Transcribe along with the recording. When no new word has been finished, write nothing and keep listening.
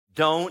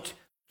Don't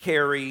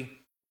carry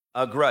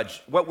a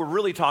grudge. What we're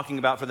really talking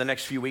about for the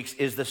next few weeks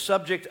is the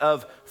subject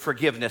of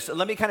forgiveness.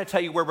 Let me kind of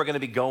tell you where we're going to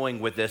be going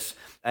with this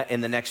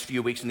in the next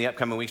few weeks, in the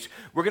upcoming weeks.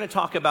 We're going to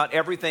talk about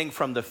everything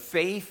from the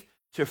faith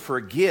to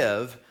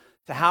forgive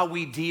to how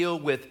we deal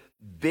with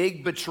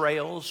big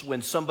betrayals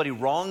when somebody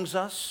wrongs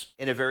us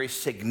in a very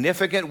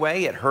significant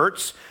way. It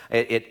hurts.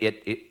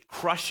 It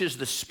crushes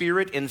the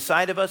spirit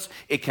inside of us.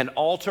 It can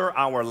alter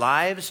our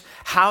lives.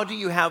 How do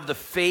you have the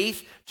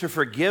faith to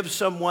forgive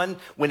someone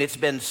when it's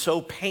been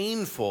so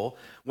painful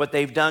what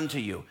they've done to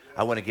you?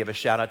 I want to give a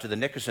shout out to the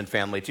Nickerson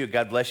family too.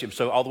 God bless you.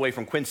 So all the way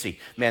from Quincy.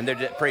 Man,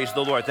 praise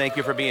the Lord. Thank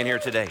you for being here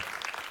today.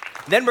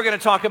 Then we're going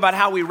to talk about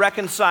how we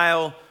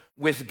reconcile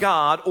with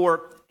God,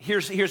 or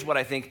here's what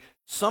I think.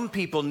 Some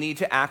people need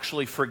to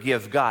actually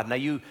forgive God. Now,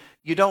 you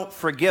don't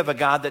forgive a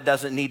God that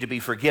doesn't need to be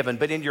forgiven,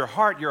 but in your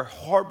heart, you're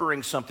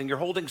harboring something. You're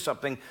holding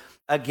something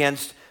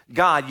against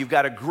God. You've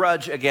got a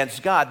grudge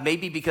against God,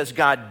 maybe because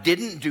God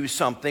didn't do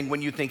something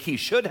when you think he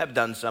should have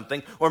done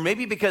something, or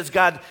maybe because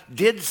God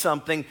did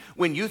something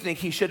when you think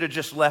he should have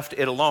just left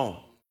it alone.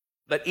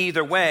 But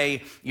either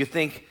way, you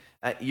think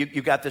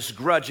you've got this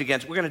grudge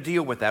against. We're going to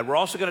deal with that. We're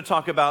also going to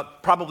talk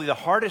about probably the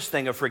hardest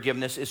thing of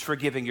forgiveness is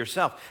forgiving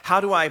yourself. How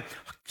do I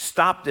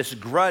stop this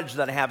grudge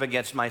that I have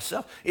against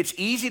myself? It's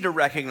easy to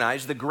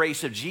recognize the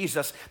grace of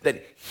Jesus,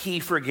 that he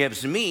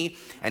forgives me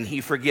and he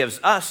forgives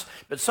us,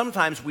 but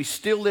sometimes we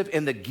still live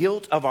in the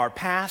guilt of our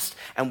past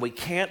and we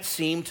can't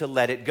seem to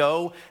let it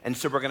go. And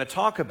so we're going to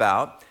talk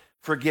about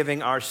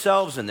forgiving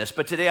ourselves in this.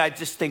 But today I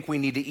just think we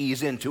need to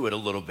ease into it a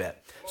little bit.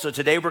 So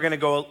today we're going to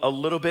go a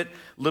little bit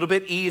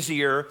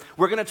easier.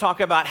 We're going to talk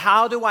about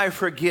how do I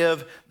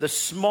forgive the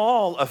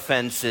small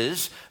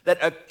offenses that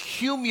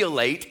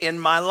accumulate in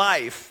my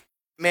life.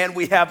 Man,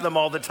 we have them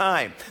all the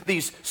time.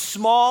 These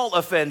small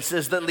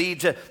offenses that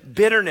lead to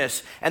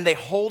bitterness, and they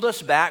hold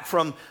us back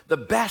from the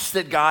best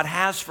that God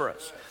has for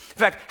us. In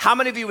fact, how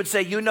many of you would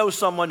say you know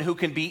someone who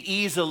can be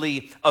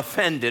easily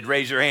offended?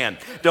 Raise your hand.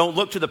 Don't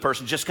look to the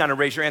person, just kind of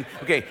raise your hand.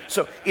 Okay,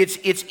 so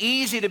it's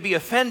easy to be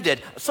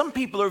offended. Some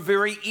people are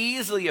very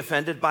easily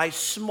offended by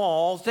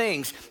small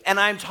things,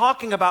 and I'm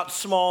talking about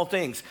small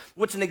things.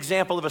 What's an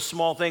example of a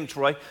small thing,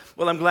 Troy?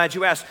 Well, I'm glad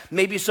you asked.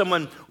 Maybe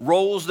someone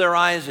rolls their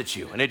eyes at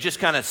you, and it just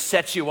kind of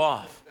sets you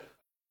off.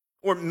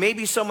 Or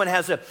maybe someone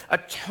has a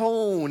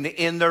tone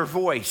in their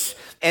voice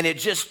and it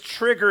just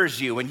triggers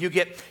you and you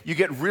get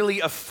really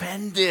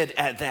offended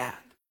at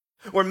that.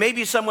 Or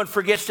maybe someone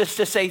forgets just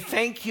to say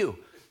thank you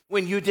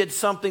when you did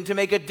something to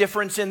make a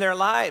difference in their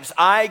lives.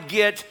 I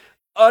get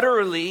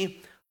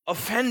utterly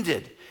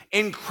offended,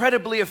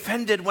 incredibly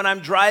offended when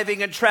I'm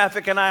driving in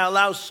traffic and I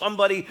allow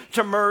somebody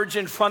to merge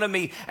in front of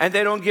me and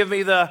they don't give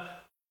me the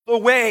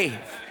wave.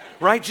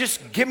 Right?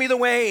 Just give me the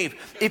wave.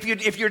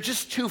 If you're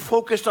just too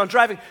focused on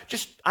driving,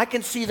 I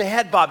can see the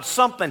head bob,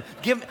 something.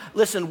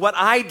 Listen, what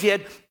I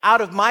did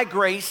out of my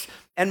grace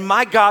and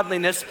my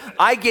godliness,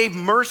 I gave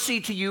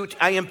mercy to you.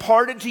 I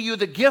imparted to you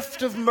the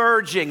gift of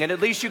merging, and at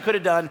least you could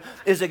have done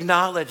is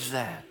acknowledge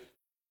that.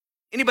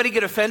 Anybody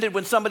get offended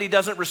when somebody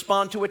doesn't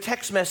respond to a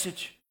text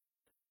message?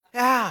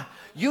 Yeah,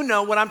 you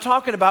know what I'm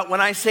talking about when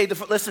I say,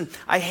 listen,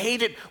 I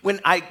hate it when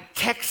I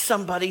text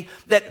somebody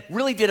that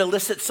really did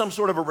elicit some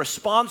sort of a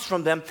response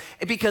from them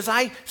because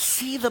I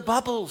see the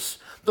bubbles.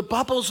 The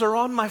bubbles are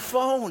on my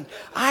phone.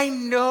 I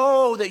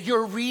know that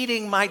you're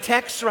reading my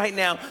text right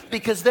now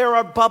because there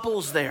are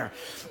bubbles there.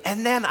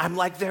 And then I'm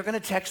like, they're going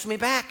to text me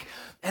back.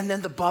 And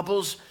then the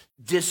bubbles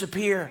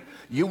disappear.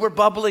 You were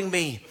bubbling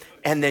me,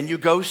 and then you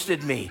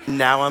ghosted me.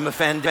 Now I'm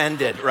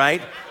offended,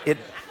 right?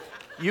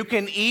 You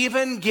can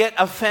even get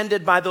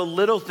offended by the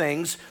little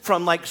things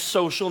from like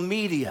social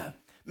media.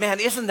 Man,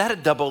 isn't that a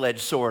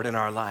double-edged sword in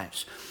our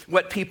lives?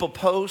 What people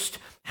post,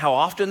 how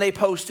often they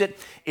post it,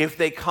 if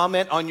they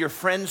comment on your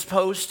friend's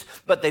post,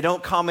 but they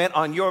don't comment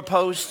on your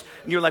post,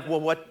 and you're like, well,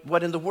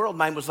 what in the world?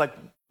 Mine was like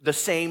the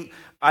same.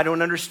 I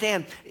don't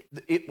understand.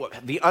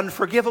 The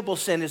unforgivable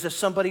sin is if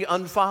somebody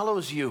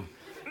unfollows you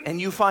and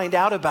you find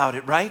out about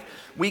it, right?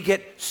 We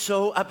get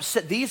so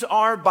upset. These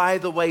are, by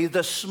the way,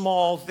 the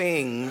small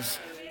things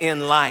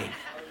in life.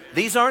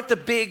 These aren't the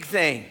big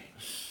things.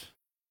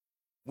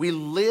 We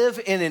live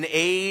in an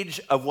age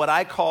of what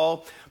I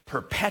call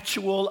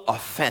perpetual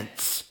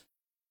offense.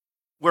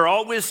 We're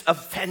always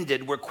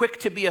offended. We're quick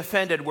to be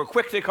offended. We're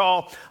quick to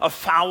call a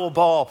foul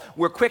ball.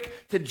 We're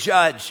quick to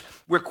judge.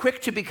 We're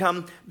quick to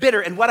become bitter.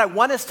 And what I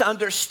want us to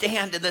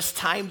understand in this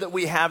time that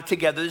we have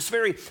together, this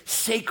very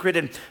sacred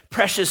and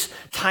precious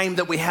time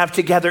that we have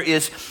together,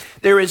 is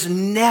there is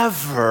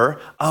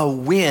never a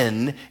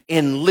win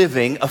in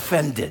living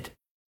offended.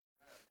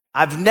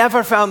 I've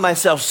never found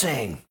myself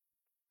saying,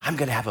 I'm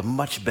going to have a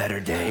much better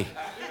day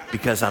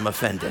because I'm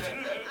offended.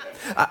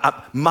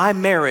 My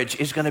marriage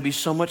is going to be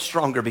so much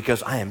stronger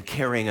because I am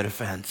carrying an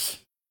offense.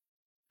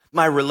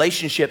 My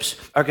relationships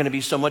are going to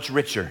be so much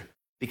richer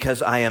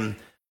because I am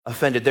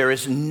offended. There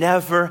has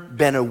never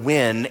been a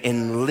win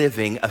in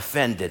living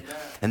offended.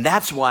 And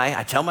that's why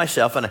I tell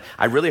myself, and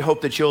I really hope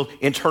that you'll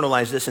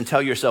internalize this and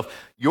tell yourself,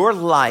 your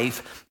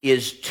life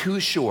is too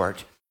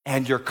short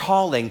and your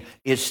calling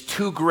is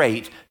too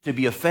great to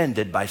be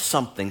offended by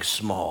something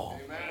small.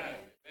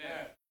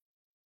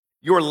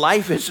 Your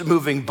life is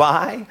moving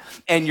by,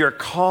 and your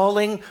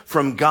calling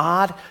from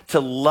God to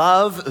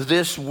love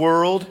this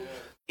world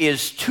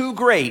is too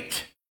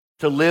great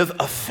to live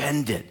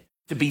offended,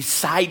 to be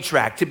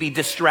sidetracked, to be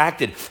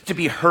distracted, to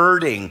be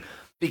hurting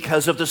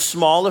because of the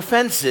small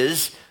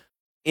offenses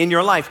in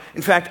your life.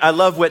 In fact, I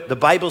love what the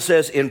Bible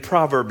says in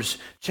Proverbs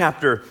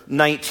chapter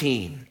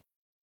 19.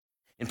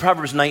 In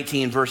Proverbs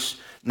 19, verse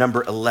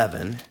number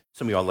 11,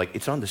 some of y'all are like,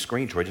 it's on the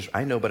screen, Troy.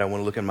 I know, but I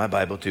want to look in my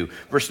Bible too.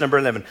 Verse number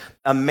 11,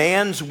 a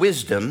man's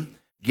wisdom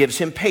gives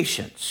him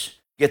patience.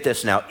 Get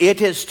this now.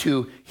 It is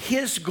to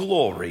his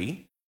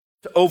glory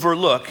to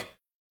overlook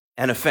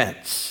an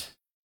offense.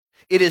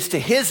 It is to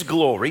his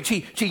glory,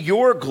 to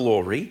your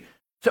glory,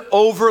 to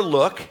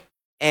overlook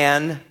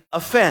an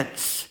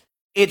offense.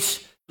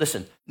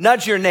 Listen,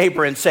 nudge your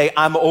neighbor and say,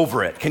 I'm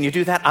over it. Can you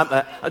do that?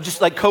 I'm just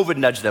like COVID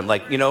nudge them,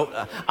 like,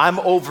 I'm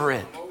over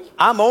it.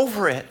 I'm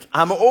over it.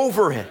 I'm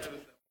over it.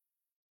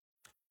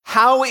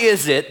 How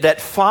is it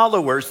that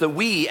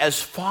we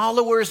as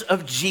followers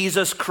of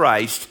Jesus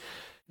Christ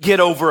get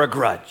over a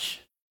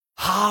grudge?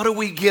 How do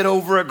we get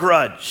over a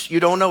grudge? You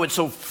don't know, it's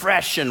so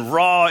fresh and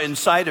raw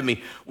inside of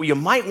me. Well, you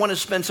might want to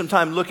spend some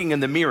time looking in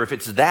the mirror if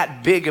it's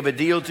that big of a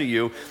deal to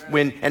you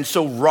and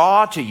so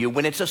raw to you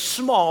when it's a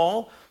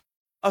small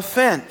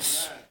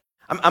offense.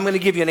 I'm going to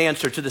give you an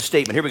answer to the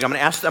statement. Here we go. I'm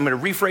going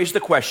to rephrase the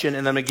question,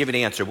 and then I'm going to give you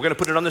an answer. We're going to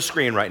put it on the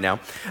screen right now.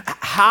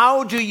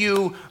 How do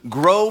you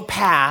grow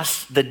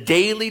past the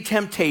daily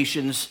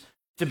temptations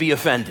to be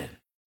offended?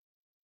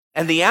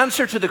 And the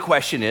answer to the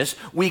question is,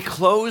 we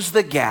close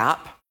the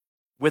gap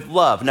with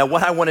love. Now,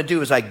 what I want to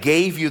do is I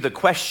gave you the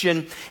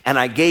question and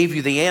I gave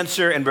you the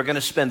answer, and we're going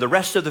to spend the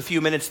rest of the few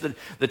minutes,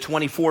 the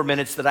 24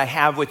 minutes that I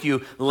have with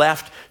you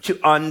left to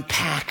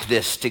unpack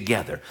this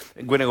together.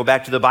 We're going to go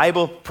back to the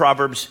Bible,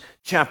 Proverbs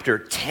chapter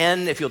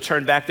 10. If you'll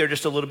turn back there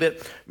just a little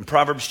bit. In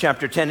Proverbs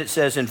chapter 10, it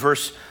says in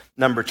verse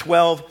number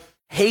 12,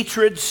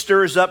 hatred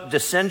stirs up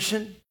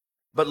dissension,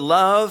 but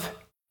love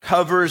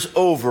covers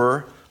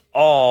over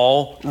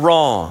all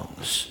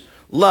wrongs.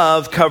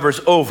 Love covers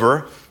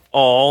over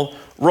all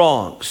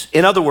wrongs.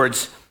 In other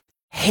words,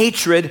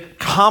 hatred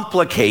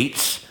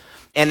complicates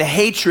and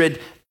hatred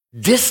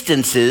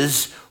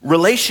distances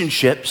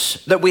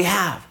relationships that we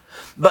have.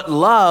 But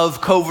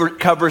love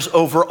covers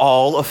over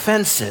all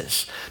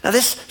offenses. Now,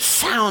 this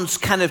sounds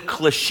kind of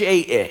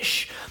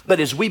cliche-ish,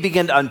 but as we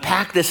begin to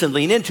unpack this and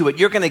lean into it,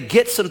 you're going to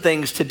get some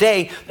things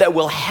today that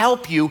will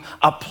help you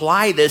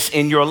apply this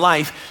in your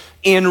life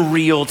in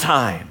real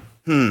time.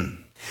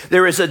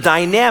 There is a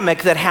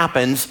dynamic that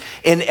happens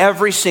in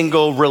every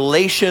single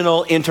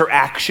relational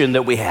interaction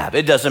that we have.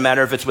 It doesn't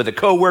matter if it's with a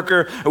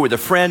coworker or with a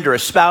friend or a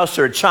spouse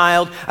or a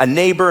child, a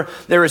neighbor.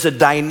 There is a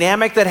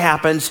dynamic that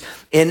happens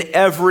in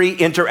every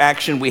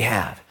interaction we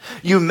have.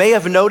 You may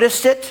have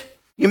noticed it.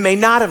 You may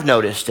not have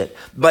noticed it,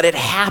 but it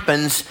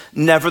happens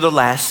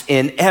nevertheless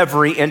in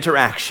every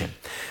interaction.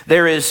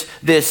 There is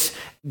this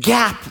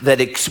gap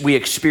that we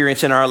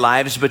experience in our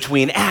lives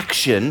between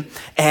action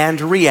and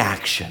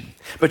reaction.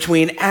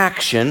 Between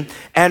action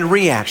and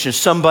reaction.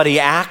 Somebody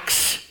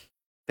acts,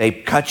 they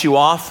cut you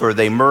off, or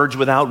they merge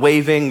without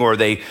waving, or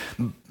they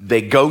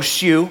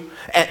ghost you,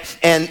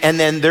 and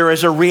then there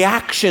is a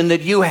reaction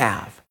that you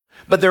have.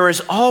 But there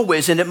is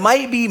always, and it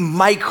might be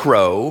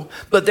micro,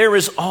 but there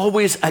is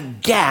always a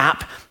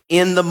gap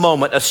in the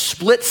moment, a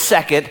split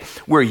second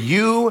where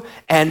you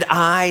and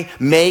I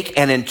make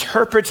an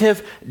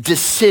interpretive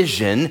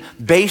decision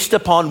based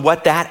upon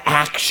what that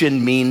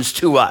action means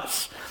to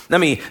us. Let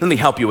me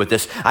help you with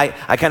this.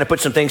 I kind of put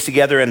some things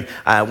together, and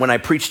when I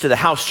preached to the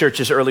house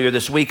churches earlier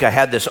this week, I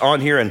had this on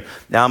here, and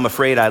now I'm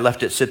afraid I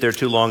left it sit there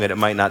too long and it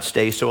might not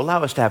stay, so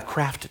allow us to have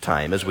craft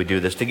time as we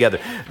do this together.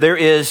 There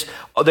is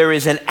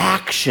an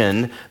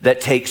action that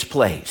takes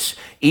place.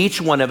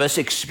 Each one of us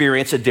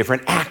experience a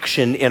different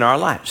action in our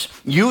lives.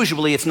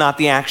 Usually it's not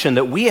the action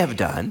that we have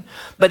done,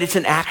 but it's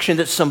an action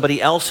that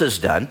somebody else has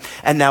done,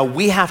 and now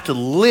we have to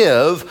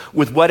live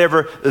with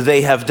whatever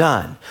they have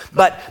done.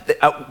 But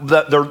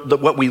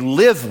what we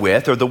live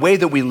with, or the way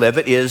that we live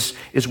it, is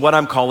what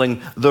I'm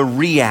calling the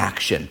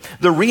reaction.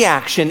 The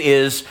reaction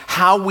is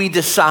how we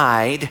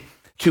decide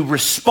to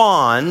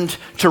respond,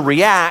 to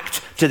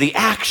react to the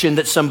action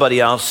that somebody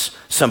else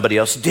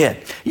did.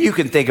 You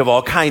can think of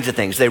all kinds of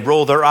things. They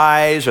roll their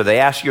eyes, or they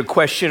ask you a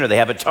question, or they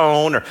have a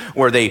tone,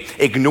 or they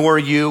ignore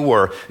you,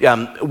 or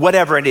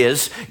whatever it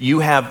is.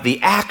 You have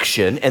the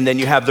action, and then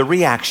you have the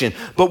reaction.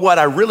 But what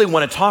I really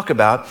want to talk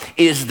about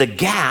is the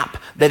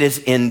gap that is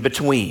in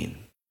between.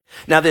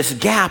 Now, this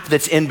gap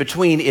that's in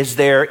between is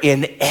there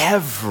in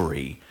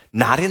every,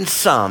 not in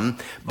some,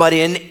 but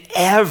in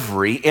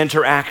every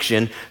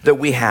interaction that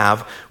we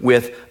have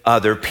with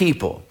other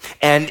people.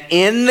 And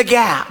in the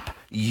gap,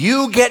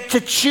 you get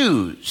to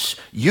choose,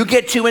 you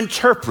get to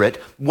interpret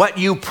what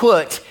you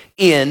put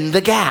in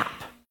the gap.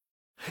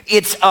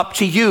 It's up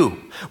to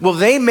you. Well,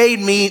 they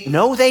made me.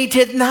 No, they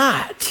did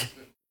not.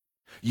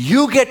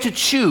 You get to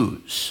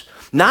choose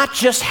not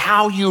just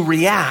how you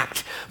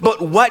react,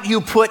 but what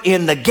you put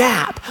in the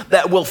gap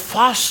that will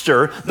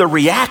foster the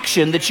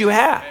reaction that you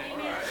have.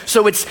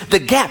 So it's the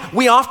gap.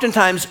 We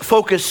oftentimes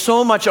focus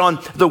so much on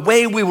the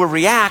way we will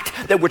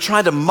react that we're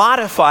trying to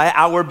modify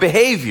our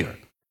behavior.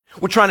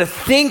 We're trying to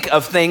think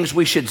of things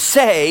we should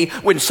say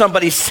when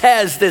somebody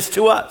says this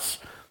to us,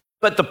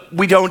 but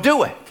we don't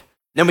do it.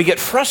 Then we get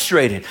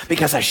frustrated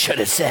because I should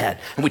have said.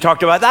 And we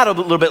talked about that a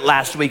little bit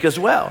last week as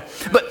well.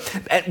 But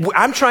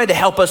I'm trying to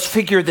help us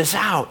figure this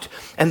out.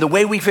 And the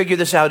way we figure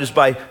this out is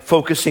by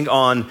focusing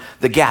on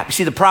the gap. You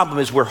see, the problem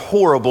is we're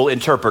horrible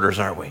interpreters,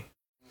 aren't we?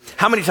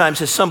 How many times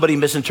has somebody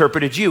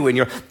misinterpreted you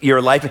in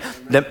your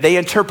life? They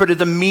interpreted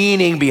the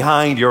meaning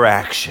behind your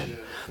action.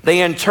 They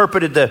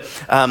interpreted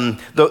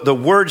the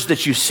words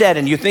that you said,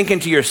 and you're thinking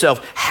to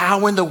yourself,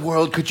 how in the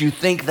world could you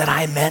think that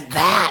I meant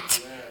that?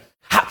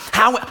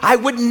 How I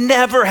would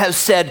never have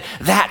said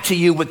that to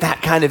you with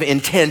that kind of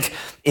intent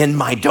in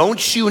mind.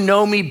 Don't you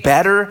know me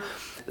better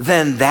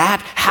than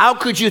that? How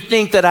could you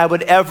think that I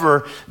would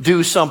ever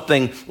do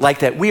something like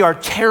that? We are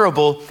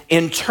terrible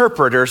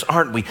interpreters,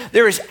 aren't we?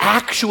 There is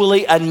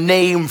actually a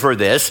name for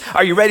this.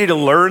 Are you ready to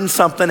learn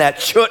something at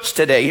church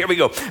today? Here we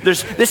go.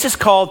 This is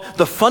called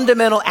the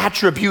fundamental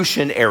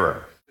attribution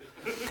error.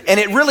 And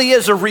it really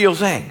is a real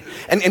thing.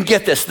 And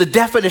get this, the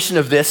definition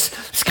of this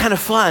is kind of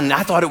fun.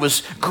 I thought it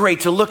was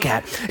great to look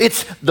at.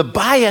 It's the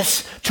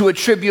bias to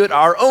attribute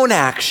our own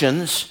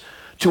actions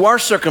to our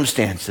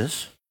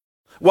circumstances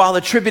while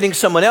attributing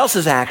someone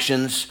else's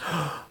actions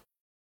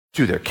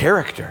to their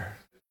character.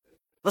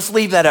 Let's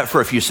leave that up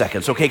for a few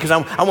seconds, okay? Because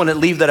I want to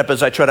leave that up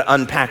as I try to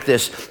unpack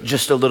this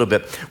just a little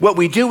bit. What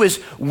we do is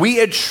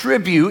we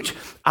attribute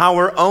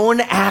our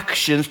own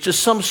actions to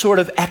some sort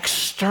of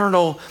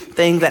external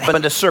thing that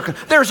happened to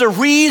There's a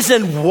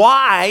reason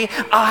why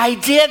I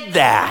did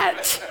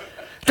that.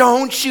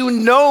 Don't you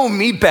know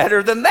me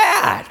better than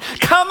that?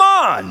 Come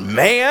on,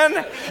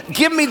 man.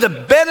 Give me the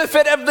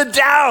benefit of the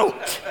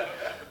doubt.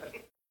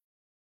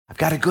 I've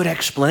got a good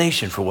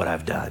explanation for what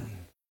I've done.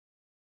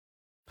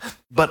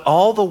 But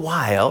all the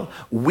while,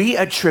 we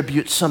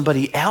attribute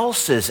somebody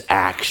else's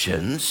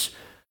actions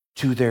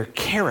to their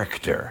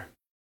character.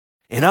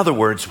 In other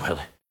words, well,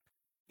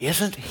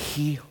 isn't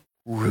he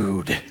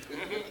rude?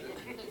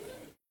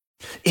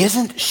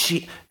 Isn't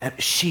she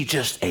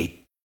just a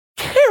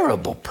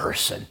terrible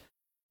person?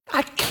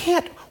 I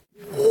can't,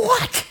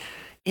 what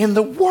in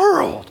the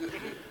world?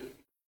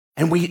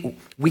 And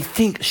we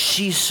think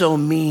she's so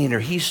mean or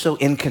he's so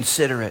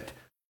inconsiderate.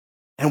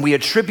 And we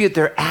attribute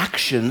their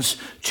actions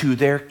to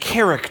their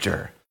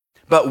character.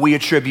 But we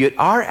attribute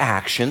our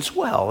actions,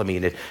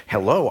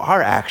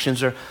 our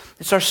actions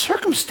it's our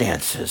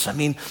circumstances. I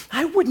mean,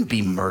 I wouldn't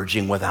be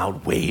merging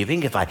without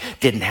waving if I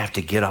didn't have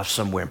to get off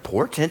somewhere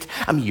important.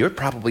 I mean, you're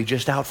probably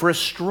just out for a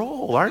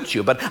stroll, aren't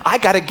you? But I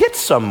got to get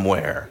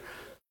somewhere.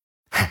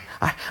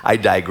 I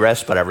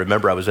digress, but I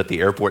remember I was at the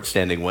airport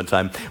standing one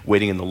time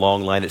waiting in the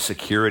long line at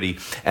security,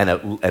 and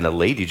a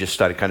lady just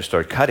started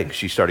cutting.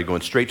 She started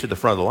going straight to the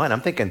front of the line.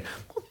 I'm thinking,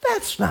 well,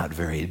 that's not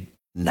very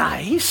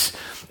nice.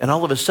 And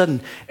all of a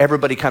sudden,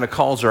 everybody kind of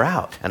calls her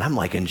out. And I'm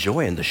like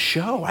enjoying the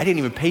show. I didn't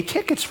even pay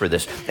tickets for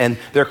this. And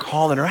they're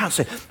calling her out,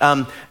 saying,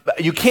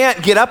 you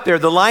can't get up there.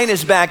 The line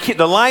is back here.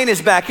 The line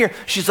is back here.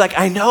 She's like,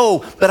 I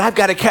know, but I've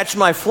got to catch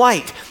my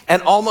flight.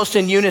 And almost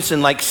in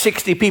unison, like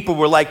 60 people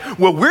were like,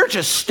 well, we're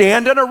just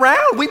standing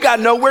around. We've got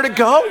nowhere to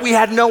go. We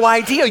had no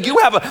idea.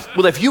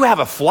 If you have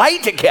a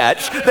flight to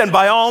catch, then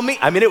by all means,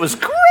 it was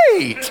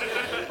great.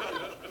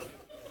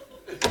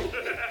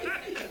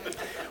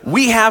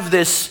 We have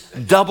this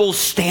double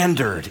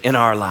standard in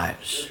our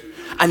lives.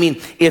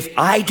 If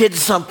I did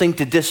something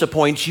to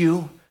disappoint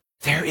you,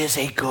 there is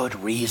a good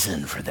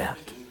reason for that.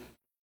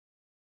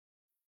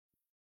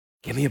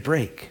 Give me a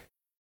break.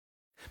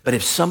 But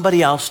if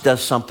somebody else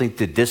does something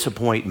to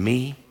disappoint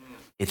me,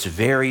 it's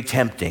very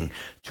tempting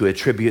to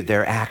attribute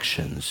their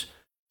actions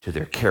to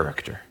their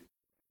character.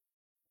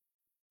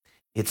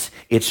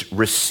 It's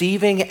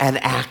receiving an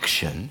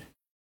action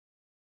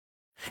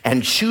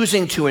and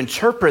choosing to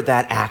interpret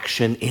that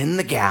action in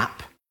the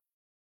gap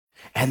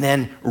and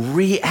then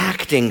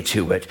reacting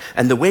to it.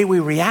 And the way we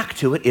react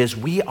to it is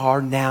we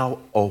are now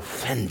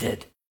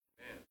offended.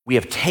 We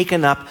have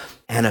taken up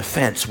an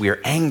offense. We are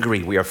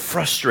angry. We are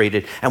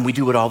frustrated. And we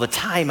do it all the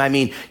time.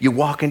 You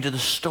walk into the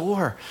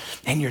store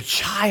and your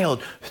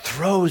child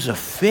throws a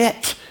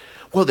fit.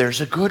 Well,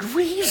 there's a good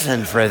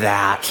reason for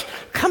that.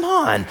 Come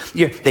on.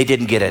 They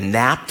didn't get a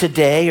nap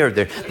today, or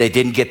they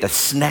didn't get the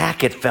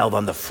snack. It fell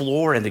on the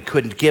floor and they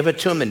couldn't give it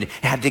to them and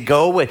had to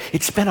go.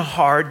 It's been a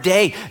hard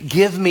day.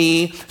 Give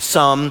me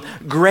some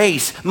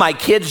grace. My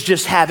kid's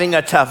just having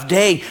a tough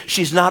day.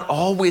 She's not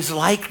always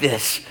like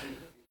this.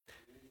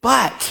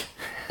 But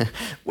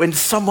when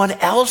someone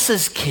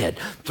else's kid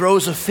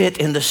throws a fit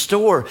in the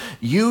store,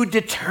 you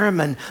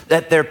determine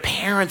that their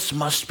parents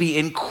must be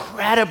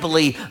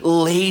incredibly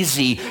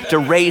lazy to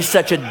raise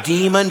such a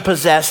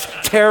demon-possessed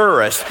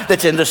terrorist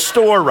that's in the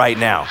store right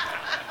now.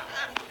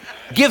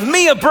 Give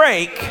me a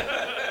break,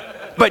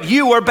 but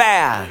you are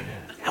bad.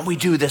 And we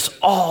do this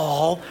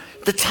all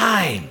the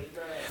time.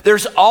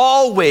 There's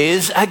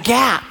always a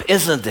gap,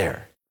 isn't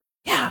there?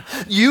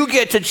 You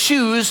get to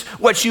choose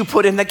what you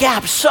put in the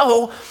gap.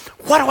 So,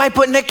 what do I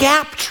put in the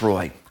gap,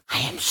 Troy? I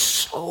am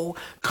so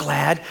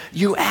glad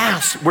you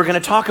asked. We're going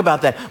to talk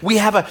about that. We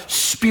have a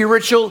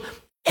spiritual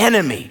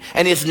enemy,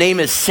 and his name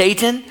is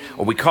Satan,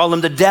 or we call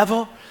him the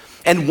devil.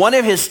 And one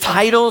of his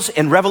titles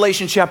in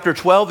Revelation chapter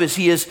 12 is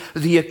he is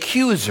the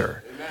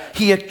accuser. Amen.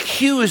 He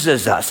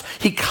accuses us.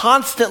 He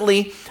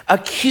constantly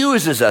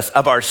accuses us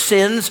of our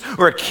sins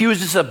or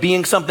accuses us of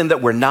being something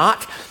that we're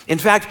not. In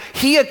fact,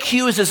 he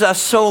accuses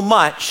us so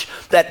much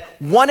that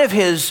one of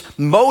his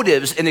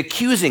motives in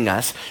accusing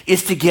us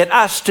is to get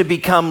us to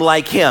become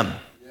like him,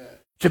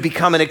 to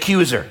become an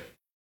accuser,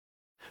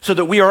 so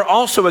that we are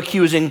also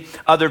accusing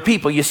other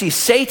people. You see,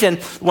 Satan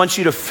wants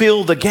you to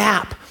fill the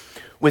gap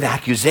with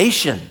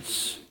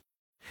accusations.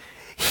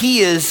 He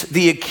is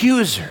the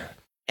accuser.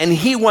 And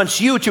he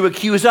wants you to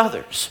accuse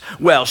others.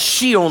 Well,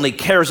 she only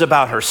cares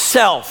about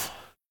herself.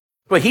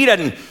 But he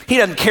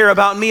doesn't care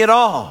about me at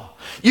all.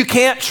 You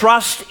can't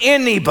trust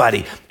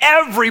anybody.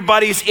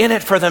 Everybody's in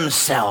it for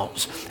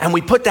themselves. And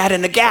we put that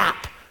in the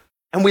gap.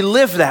 And we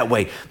live that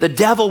way. The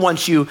devil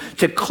wants you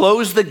to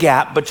close the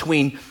gap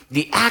between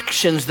the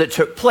actions that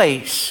took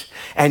place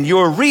and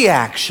your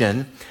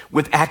reaction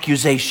with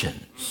accusations.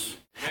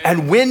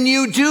 And when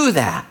you do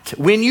that,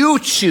 when you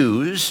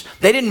choose,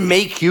 they didn't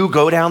make you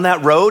go down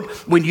that road.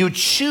 When you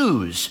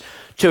choose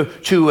to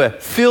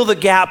fill the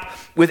gap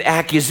with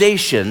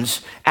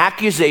accusations,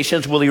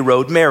 accusations will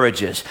erode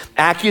marriages.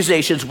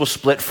 Accusations will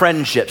split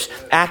friendships.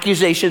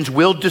 Accusations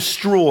will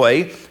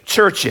destroy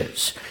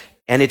churches.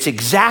 And it's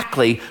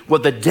exactly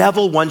what the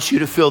devil wants you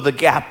to fill the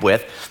gap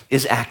with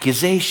is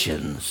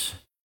accusations.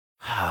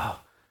 Oh,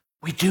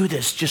 we do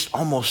this just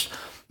almost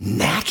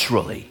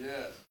naturally.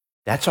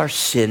 That's our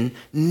sin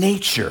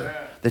nature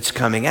that's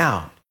coming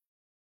out.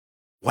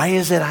 Why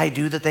is it I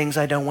do the things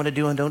I don't want to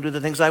do and don't do the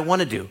things I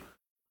want to do?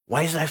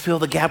 Why is it I fill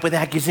the gap with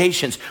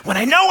accusations when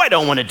I know I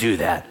don't want to do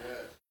that?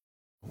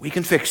 We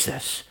can fix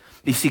this.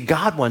 You see,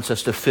 God wants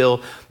us to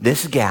fill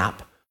this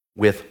gap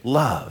with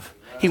love.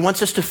 He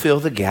wants us to fill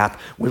the gap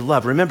with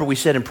love. Remember, we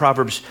said in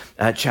Proverbs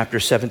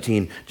chapter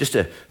 17, just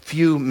a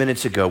few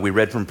minutes ago, we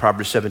read from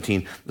Proverbs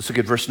 17. Let's look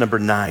at verse number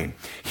 9.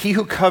 He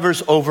who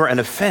covers over an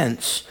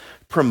offense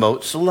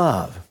promotes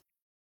love,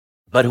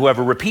 but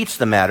whoever repeats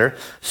the matter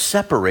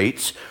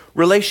separates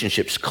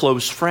relationships,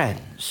 close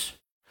friends.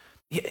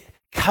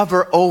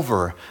 Cover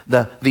over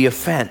the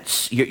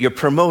offense. You're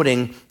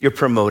promoting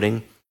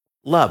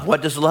love.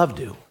 What does love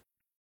do?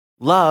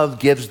 Love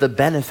gives the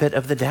benefit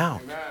of the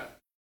doubt. Amen.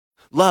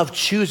 Love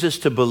chooses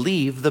to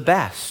believe the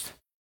best.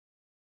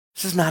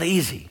 This is not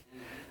easy.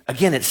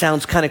 Again, it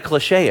sounds kind of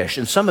cliche-ish,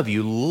 and some of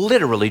you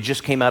literally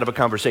just came out of a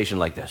conversation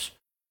like this,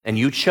 and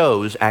you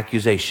chose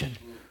accusation.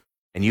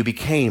 And you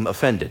became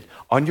offended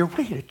on your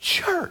way to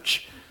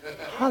church.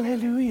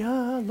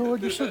 Hallelujah,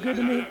 Lord, you're so good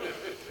to me.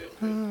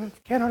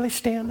 Can't hardly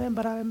stand them,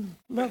 but I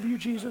love you,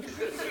 Jesus.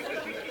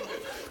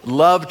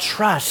 Love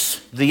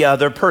trusts the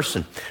other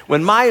person.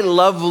 When my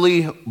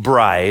lovely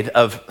bride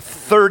of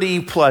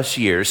 30 plus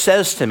years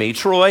says to me,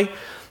 Troy,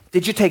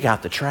 did you take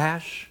out the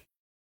trash?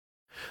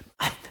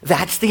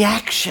 That's the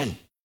action.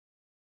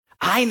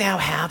 I now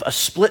have a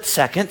split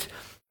second,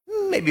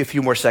 maybe a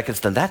few more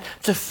seconds than that,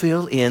 to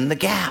fill in the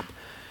gap.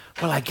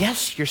 Well, I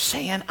guess you're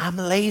saying I'm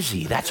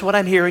lazy. That's what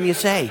I'm hearing you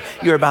say.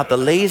 You're about the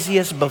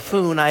laziest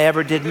buffoon I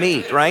ever did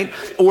meet, right?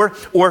 Or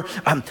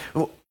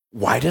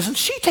why doesn't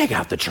she take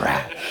out the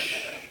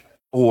trash?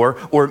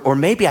 Or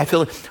maybe I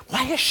feel,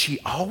 why is she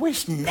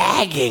always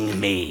nagging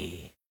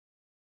me?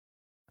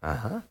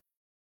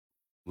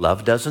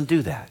 Love doesn't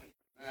do that.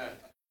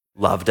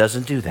 Love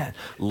doesn't do that.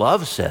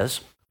 Love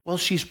says, well,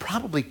 she's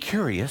probably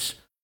curious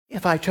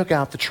if I took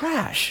out the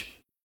trash.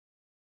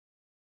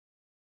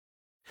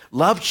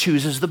 Love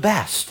chooses the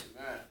best.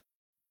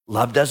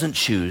 Love doesn't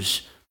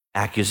choose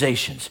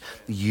accusations.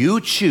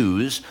 You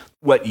choose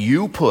what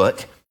you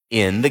put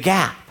in the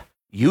gap.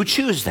 You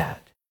choose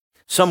that.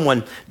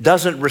 Someone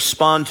doesn't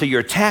respond to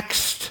your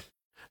text,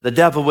 the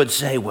devil would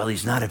say, well,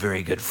 he's not a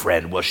very good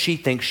friend. Well, she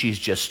thinks she's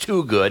just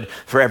too good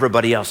for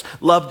everybody else.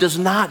 Love does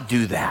not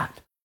do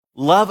that.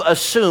 Love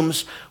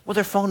assumes, well,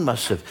 their phone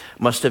must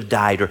have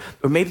died,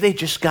 or maybe they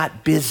just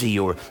got busy,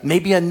 or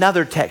maybe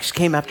another text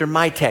came after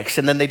my text,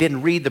 and then they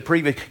didn't read the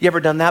previous. You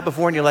ever done that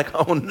before? And you're like,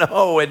 oh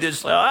no, it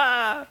is.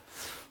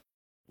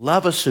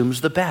 Love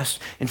assumes the best.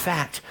 In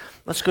fact,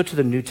 let's go to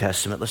the New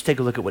Testament. Let's take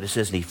a look at what it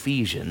says in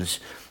Ephesians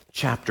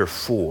chapter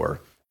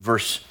 4,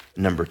 verse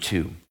number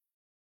 2.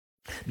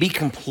 Be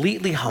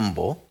completely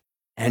humble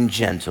and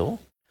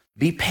gentle.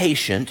 Be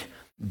patient,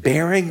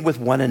 bearing with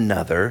one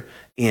another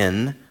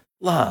in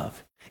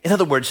love. In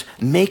other words,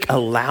 make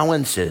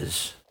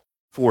allowances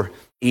for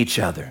each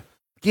other.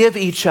 Give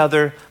each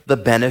other the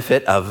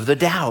benefit of the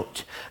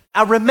doubt.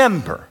 Now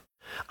remember,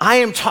 I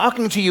am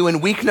talking to you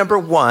in week number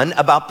 1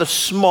 about the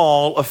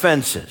small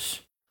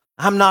offenses.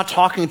 I'm not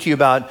talking to you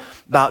about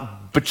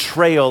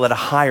betrayal at a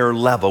higher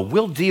level.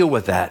 We'll deal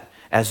with that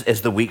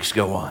as the weeks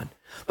go on.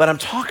 But I'm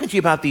talking to you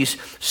about these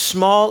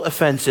small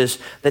offenses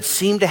that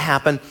seem to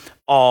happen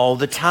all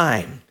the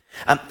time.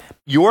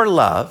 Your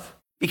love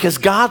because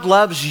God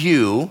loves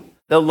you,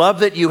 the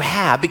love that you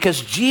have,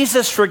 because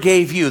Jesus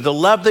forgave you, the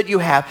love that you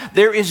have,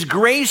 there is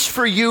grace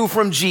for you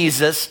from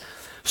Jesus.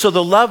 So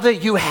the love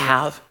that you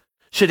have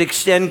should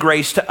extend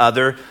grace to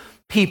other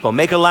people.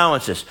 Make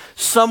allowances.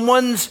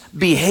 Someone's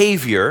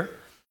behavior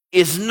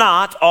is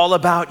not all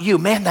about you.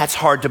 Man, that's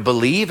hard to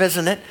believe,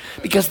 isn't it?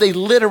 Because they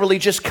literally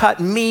just cut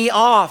me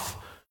off.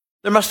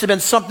 There must have been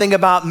something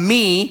about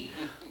me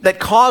that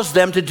caused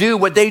them to do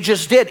what they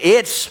just did.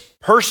 It's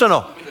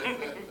personal.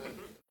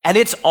 And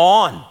it's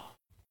on.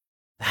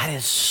 That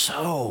is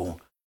so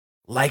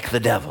like the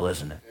devil,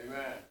 isn't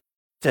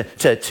it?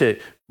 To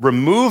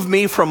remove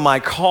me from my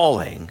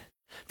calling,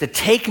 to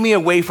take me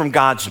away from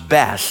God's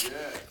best,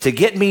 to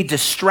get me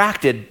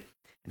distracted,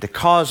 to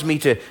cause me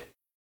to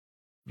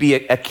be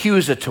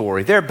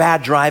accusatory. Their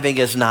bad driving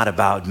is not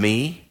about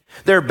me.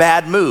 Their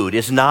bad mood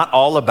is not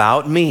all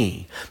about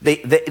me.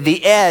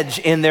 The edge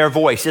in their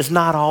voice is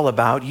not all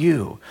about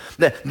you.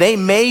 They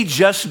may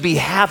just be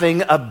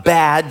having a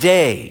bad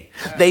day.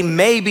 They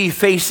may be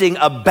facing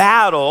a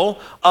battle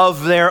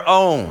of their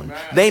own.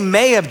 They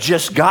may have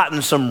just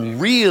gotten some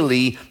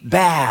really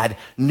bad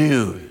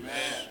news.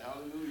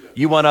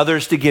 You want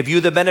others to give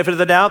you the benefit of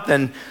the doubt?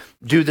 Then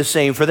do the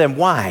same for them.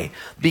 Why?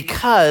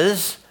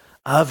 Because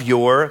of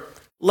your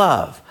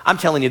love. I'm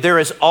telling you, there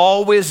is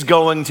always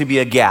going to be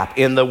a gap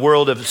in the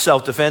world of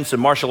self-defense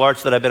and martial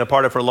arts that I've been a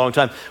part of for a long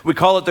time. We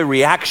call it the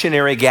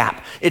reactionary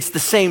gap. It's the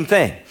same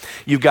thing.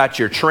 You've got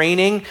your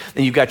training,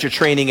 and you've got your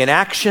training in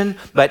action,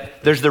 but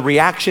there's the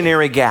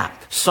reactionary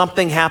gap.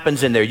 Something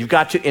happens in there. You've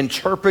got to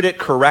interpret it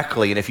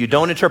correctly, and if you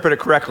don't interpret it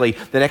correctly,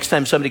 the next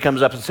time somebody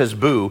comes up and says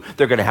boo,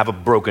 they're going to have a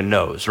broken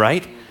nose,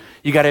 right?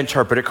 You got to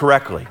interpret it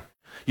correctly.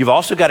 You've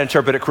also got to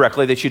interpret it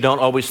correctly that you don't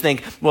always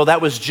think, well,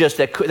 that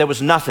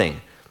was nothing.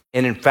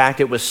 And in fact,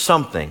 it was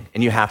something,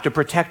 and you have to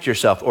protect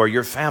yourself or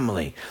your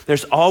family.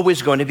 There's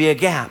always going to be a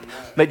gap,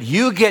 but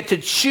you get to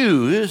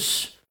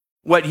choose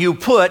what you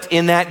put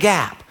in that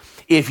gap.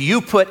 If you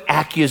put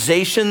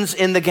accusations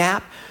in the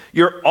gap,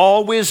 you're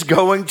always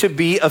going to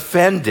be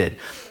offended.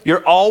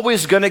 You're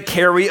always going to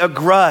carry a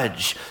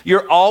grudge.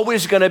 You're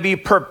always going to be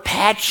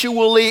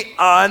perpetually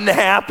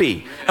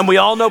unhappy. And we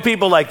all know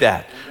people like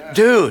that.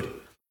 Dude,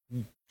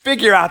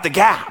 figure out the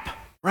gap,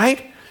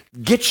 right?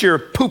 Get your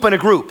poop in a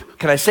group.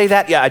 Can I say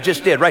that? Yeah, I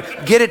just did,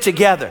 right? Get it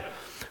together.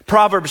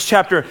 Proverbs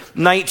chapter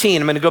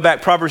 19. I'm going to go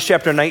back. Proverbs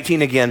chapter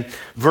 19 again,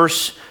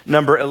 verse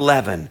number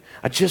 11.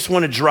 I just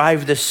want to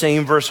drive this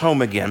same verse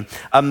home again.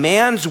 A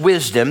man's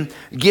wisdom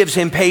gives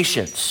him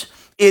patience.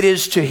 It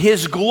is to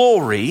his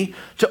glory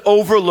to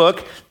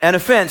overlook an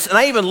offense. And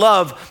I even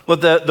love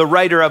what the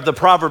writer of the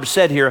Proverbs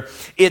said here.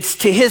 It's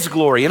to his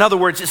glory. In other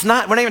words, we're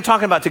not even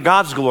talking about to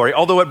God's glory,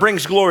 although it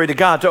brings glory to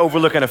God to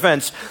overlook an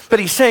offense. But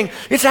he's saying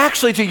it's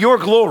actually to your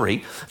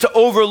glory to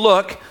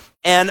overlook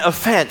an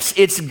offense.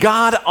 It's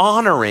God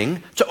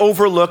honoring to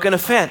overlook an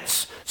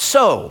offense.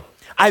 So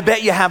I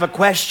bet you have a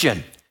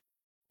question.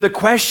 The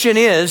question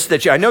is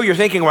that I know you're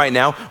thinking right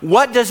now,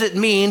 what does it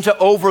mean to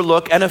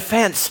overlook an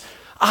offense?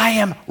 I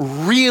am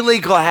really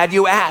glad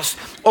you asked.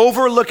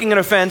 Overlooking an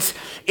offense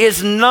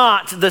is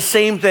not the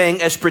same thing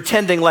as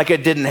pretending like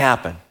it didn't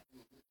happen,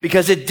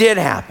 because it did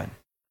happen.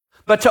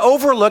 But to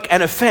overlook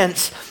an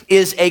offense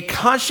is a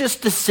conscious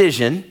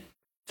decision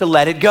to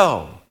let it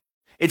go.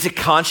 It's a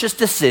conscious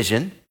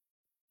decision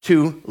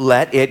to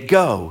let it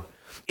go.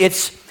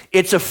 It's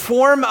a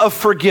form of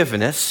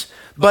forgiveness,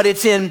 but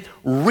it's in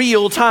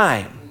real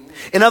time.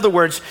 In other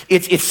words,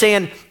 it's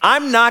saying,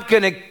 I'm not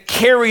going to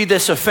carry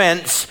this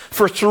offense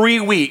for 3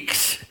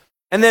 weeks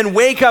and then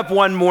wake up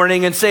one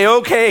morning and say,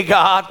 okay,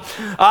 God,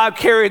 I've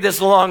carried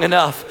this long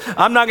enough.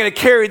 I'm not going to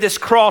carry this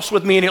cross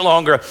with me any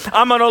longer.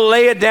 I'm going to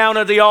lay it down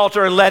at the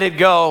altar and let it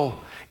go.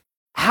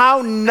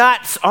 How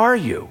nuts are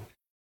you?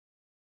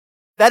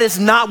 That is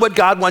not what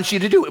God wants you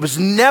to do. It was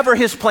never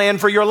his plan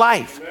for your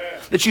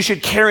life, that you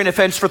should carry an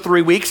offense for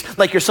 3 weeks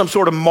like you're some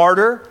sort of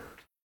martyr.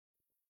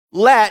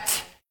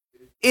 Let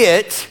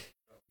it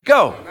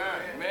go.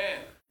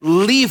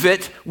 Leave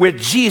it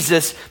with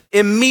Jesus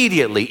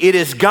immediately. It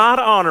is God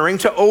honoring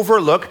to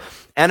overlook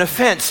an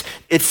offense.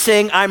 It's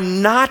saying,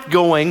 I'm not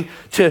going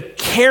to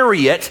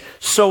carry it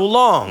so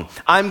long.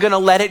 I'm going to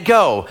let it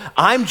go.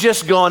 I'm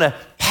just going to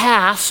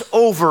pass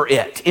over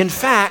it. In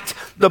fact,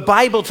 the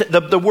Bible,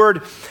 the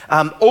word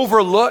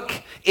overlook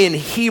in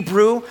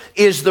Hebrew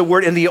is the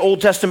word, in the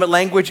Old Testament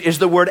language, is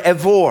the word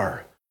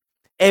evor.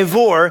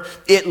 Evor,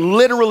 it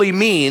literally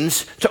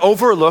means to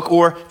overlook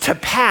or to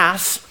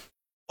pass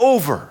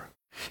over.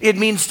 It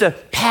means to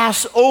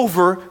pass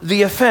over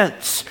the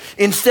offense.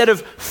 Instead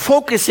of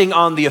focusing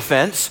on the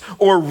offense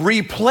or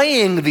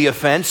replaying the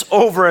offense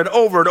over and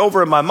over and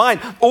over in my mind,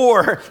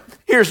 or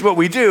here's what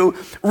we do,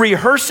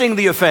 rehearsing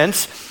the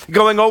offense,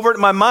 going over it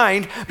in my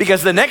mind,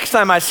 because the next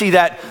time I see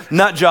that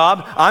nut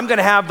job, I'm going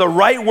to have the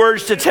right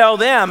words to tell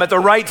them at the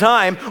right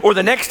time, or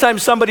the next time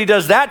somebody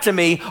does that to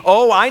me,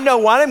 oh, I know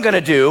what I'm going to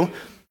do.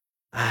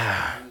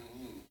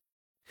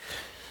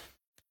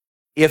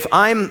 If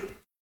I'm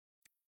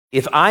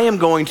If I am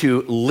going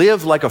to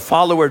live like a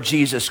follower of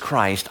Jesus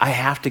Christ, I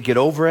have to get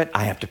over it.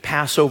 I have to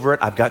pass over it.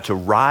 I've got to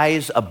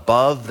rise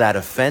above that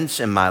offense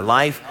in my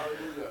life.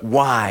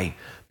 Why?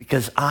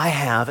 Because I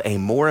have a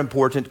more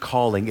important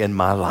calling in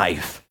my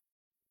life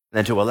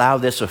than to allow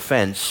this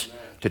offense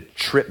to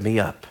trip me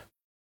up.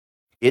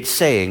 It's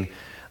saying,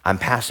 I'm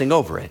passing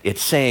over it.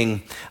 It's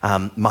saying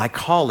my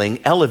calling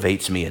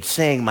elevates me. It's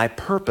saying my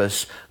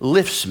purpose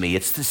lifts me.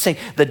 It's saying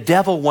the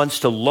devil wants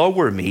to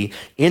lower me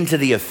into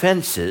the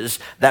offenses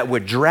that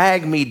would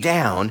drag me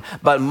down,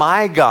 but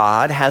my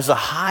God has a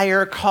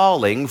higher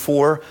calling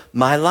for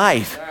my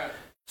life.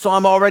 So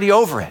I'm already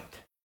over it.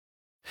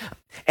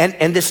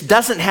 And this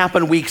doesn't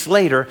happen weeks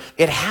later.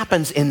 It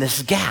happens in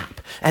this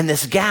gap. And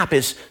this gap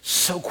is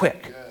so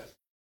quick.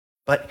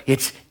 But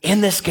it's in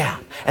this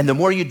gap. And the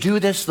more you do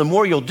this, the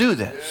more you'll do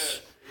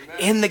this.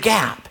 In the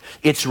gap,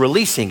 it's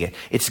releasing it.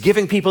 It's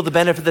giving people the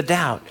benefit of the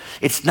doubt.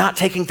 It's not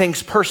taking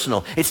things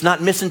personal. It's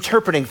not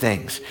misinterpreting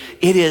things.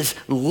 It is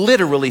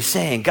literally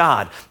saying,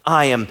 God,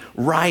 I am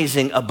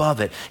rising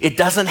above it. It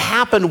doesn't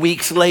happen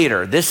weeks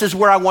later. This is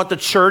where I want the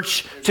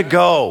church to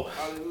go.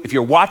 If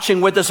you're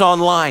watching with us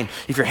online,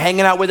 if you're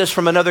hanging out with us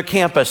from another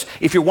campus,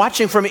 if you're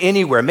watching from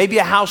anywhere, maybe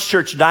a house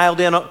church dialed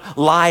in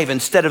live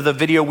instead of the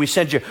video we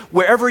send you,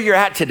 wherever you're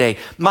at today,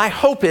 my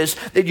hope is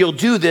that you'll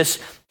do this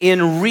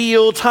in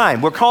real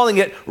time. We're calling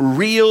it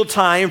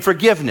real-time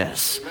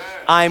forgiveness.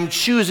 I'm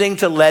choosing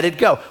to let it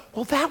go.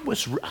 Well,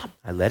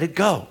 I let it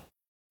go.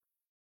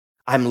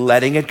 I'm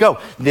letting it go.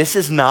 This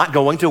is not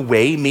going to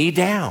weigh me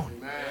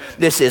down.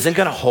 This isn't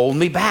going to hold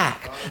me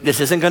back. This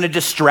isn't going to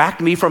distract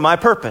me from my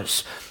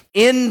purpose.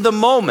 In the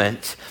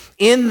moment,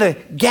 in the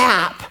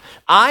gap,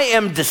 I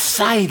am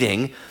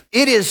deciding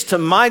it is to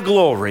my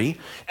glory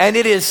and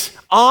it is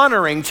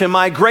honoring to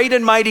my great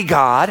and mighty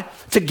God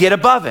to get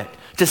above it,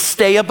 to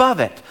stay above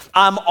it.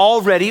 I'm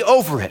already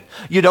over it.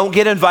 You don't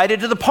get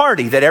invited to the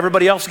party that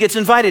everybody else gets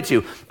invited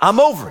to.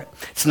 I'm over it.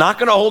 It's not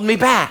going to hold me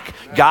back.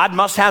 God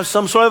must have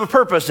some sort of a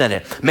purpose in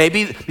it.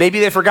 Maybe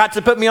they forgot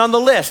to put me on the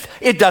list.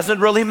 It doesn't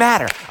really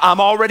matter.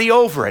 I'm already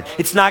over it.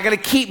 It's not going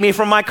to keep me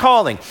from my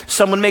calling.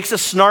 Someone makes a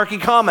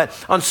snarky comment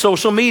on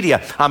social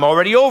media. I'm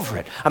already over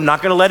it. I'm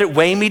not going to let it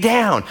weigh me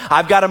down.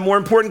 I've got a more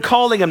important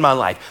calling in my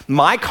life.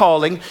 My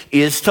calling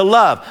is to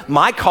love.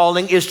 My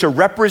calling is to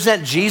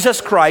represent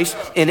Jesus Christ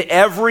in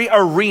every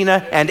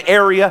arena and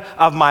area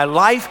of my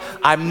life.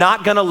 I'm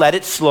not going to let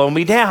it slow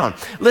me down.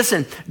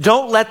 Listen,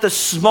 don't let the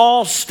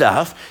small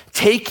stuff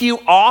take you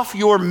off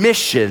your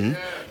mission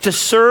to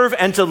serve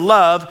and to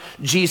love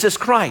Jesus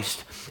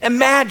Christ.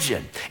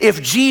 Imagine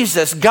if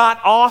Jesus got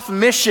off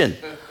mission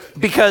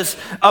because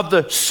of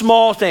the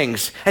small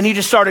things and he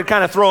just started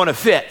kind of throwing a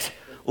fit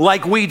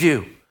like we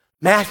do.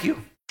 Matthew,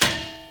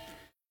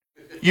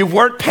 you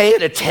weren't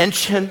paying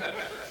attention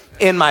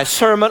in my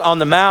Sermon on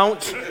the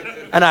Mount.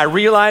 And I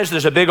realized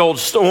there's a big old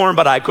storm,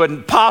 but I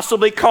couldn't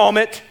possibly calm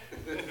it.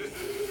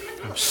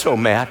 I'm so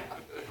mad.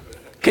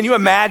 Can you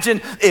imagine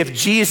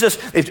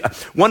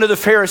if one of the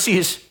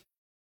Pharisees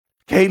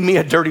gave me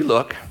a dirty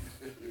look?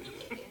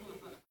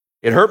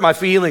 It hurt my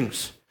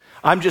feelings.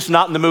 I'm just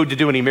not in the mood to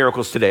do any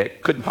miracles today.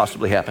 It couldn't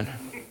possibly happen.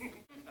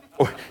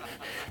 Or,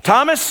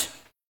 Thomas,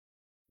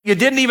 you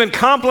didn't even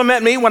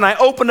compliment me when I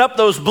opened up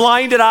those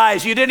blinded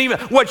eyes.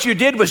 What you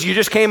did was you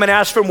just came and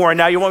asked for more, and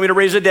now you want me to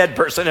raise a dead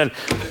person. And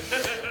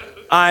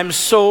I'm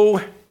so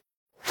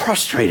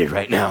frustrated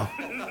right now.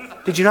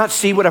 Did you not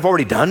see what I've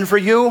already done for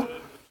you?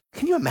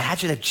 Can you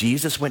imagine if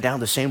Jesus went down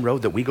the same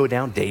road that we go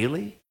down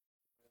daily?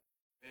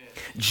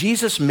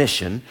 Jesus'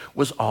 mission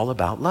was all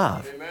about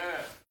love.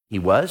 He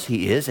was,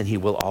 he is, and he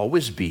will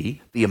always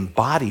be the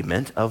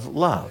embodiment of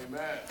love.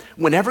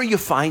 Whenever you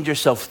find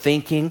yourself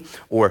thinking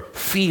or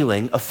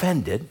feeling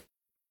offended,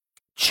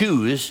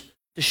 choose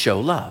to show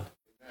love.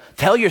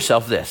 Tell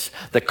yourself this: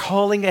 the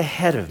calling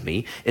ahead of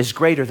me is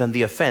greater than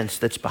the offense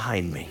that's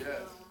behind me.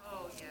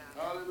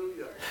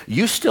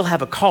 You still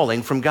have a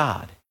calling from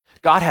God.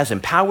 God has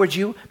empowered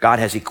you. God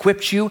has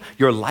equipped you.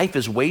 Your life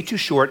is way too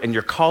short and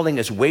your calling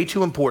is way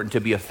too important to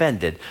be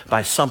offended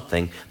by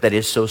something that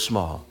is so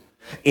small.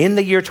 In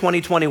the year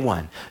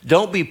 2021,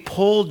 don't be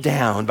pulled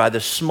down by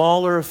the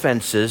smaller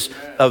offenses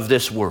of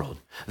this world.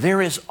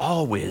 There is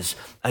always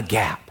a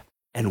gap.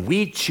 And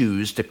we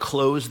choose to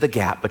close the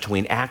gap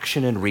between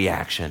action and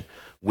reaction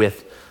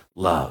with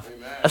love.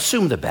 Amen.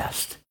 Assume the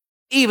best.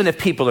 Even if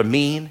people are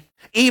mean,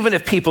 even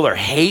if people are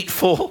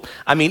hateful,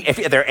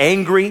 if they're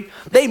angry,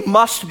 they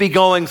must be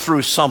going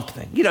through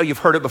something. You know, you've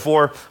heard it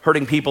before,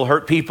 hurting people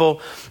hurt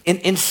people.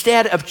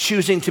 Instead of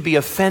choosing to be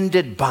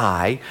offended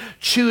by,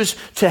 choose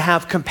to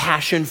have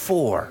compassion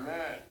for.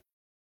 Amen.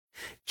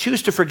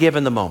 Choose to forgive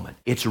in the moment.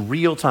 It's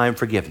real-time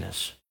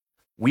forgiveness.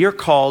 We are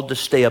called to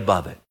stay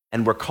above it.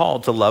 And we're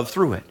called to love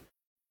through it.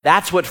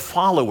 That's what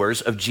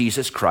followers of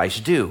Jesus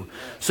Christ do.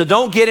 So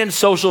don't get in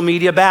social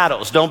media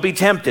battles. Don't be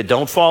tempted.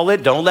 Don't fall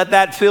in. Don't let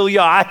that fill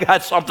you. I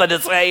got something to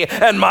say,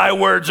 and my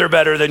words are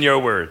better than your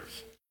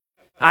words.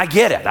 I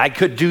get it. I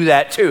could do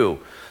that too.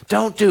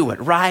 Don't do it.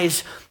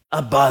 Rise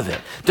above it.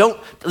 Don't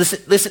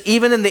listen.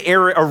 Even in the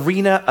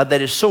arena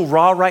that is so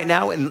raw right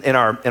now in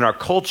our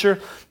culture,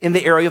 in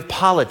the area of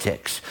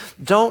politics,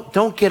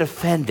 don't get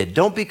offended.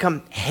 Don't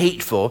become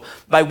hateful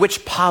by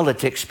which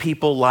politics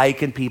people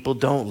like and people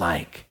don't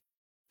like.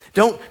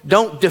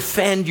 Don't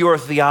defend your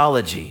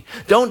theology.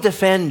 Don't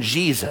defend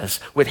Jesus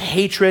with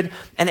hatred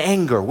and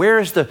anger. Where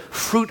is the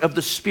fruit of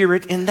the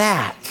Spirit in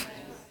that?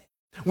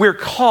 We're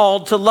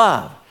called to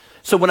love.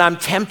 So when I'm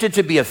tempted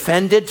to be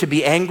offended, to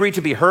be angry, to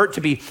be hurt,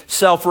 to be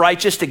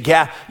self-righteous,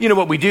 you know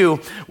what we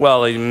do?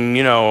 Well,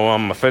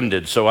 I'm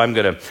offended, so I'm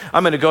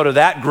gonna go to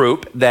that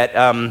group that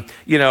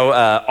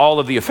all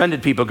of the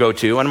offended people go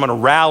to, and I'm gonna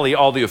rally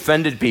all the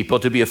offended people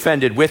to be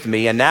offended with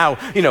me. And now,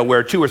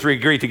 where 2 or 3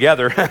 agree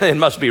together, it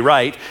must be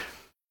right.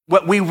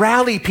 What we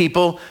rally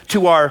people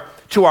to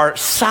our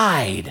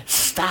side.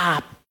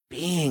 Stop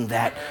being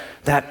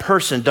that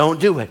person. Don't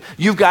do it.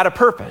 You've got a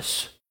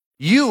purpose.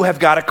 You have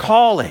got a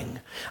calling.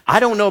 I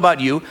don't know about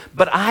you,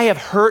 but I have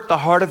hurt the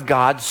heart of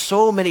God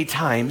so many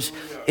times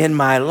in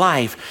my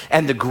life.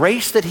 And the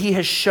grace that he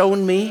has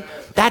shown me,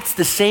 that's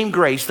the same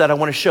grace that I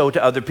want to show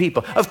to other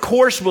people. Of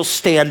course we'll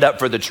stand up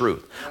for the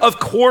truth. Of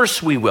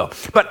course we will.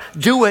 But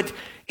do it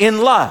in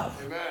love.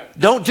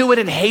 Don't do it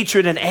in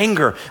hatred and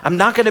anger. I'm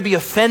not going to be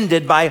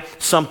offended by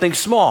something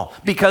small.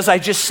 Because I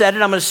just said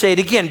it, I'm going to say it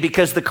again.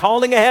 Because the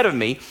calling ahead of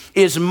me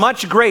is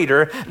much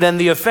greater than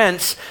the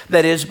offense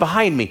that is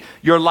behind me.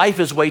 Your life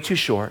is way too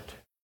short.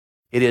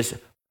 It is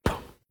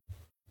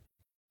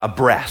a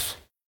breath,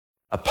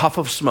 a puff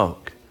of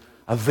smoke,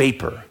 a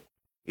vapor.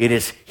 It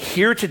is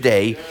here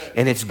today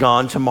and it's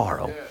gone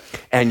tomorrow.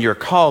 And your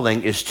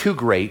calling is too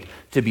great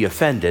to be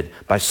offended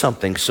by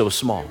something so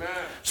small.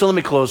 So let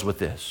me close with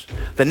this.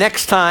 The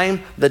next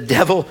time the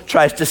devil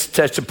tries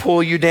to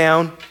pull you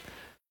down,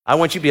 I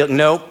want you to be like,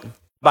 nope,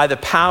 by the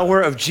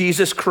power of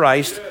Jesus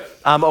Christ,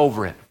 I'm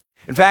over it.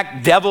 In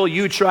fact, devil,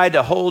 you tried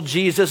to hold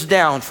Jesus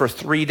down for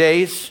 3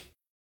 days,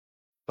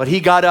 but he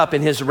got up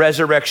in his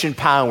resurrection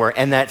power,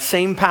 and that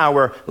same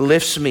power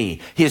lifts me.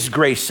 His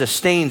grace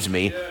sustains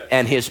me,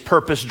 and his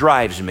purpose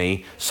drives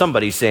me.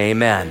 Somebody say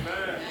amen.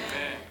 Amen.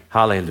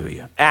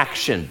 Hallelujah.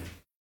 Action.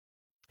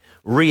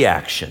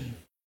 Reaction.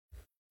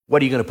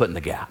 What are you going to put in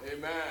the gap?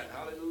 Amen.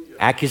 Hallelujah.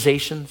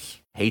 Accusations,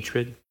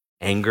 hatred,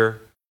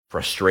 anger,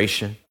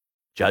 frustration,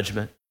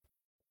 judgment?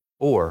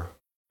 Or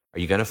are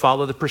you going to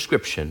follow the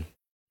prescription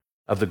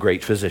of the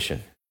great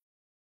physician?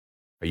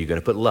 Are you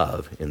going to put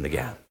love in the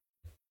gap?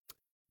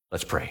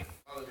 Let's pray.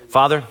 Hallelujah.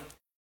 Father,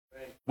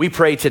 we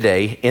pray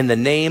today in the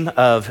name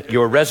of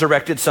your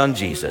resurrected Son,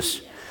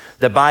 Jesus,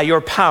 that by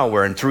your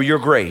power and through your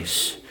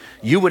grace,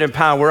 you would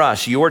empower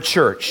us, your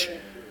church,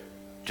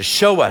 to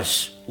show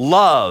us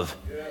love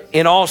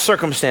in all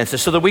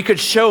circumstances so that we could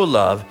show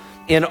love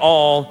in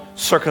all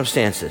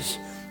circumstances.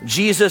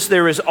 Jesus,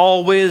 there is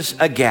always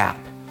a gap.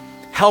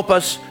 Help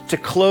us to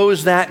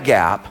close that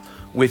gap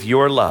with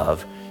your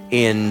love.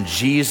 In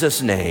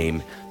Jesus'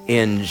 name,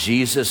 in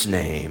Jesus'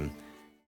 name.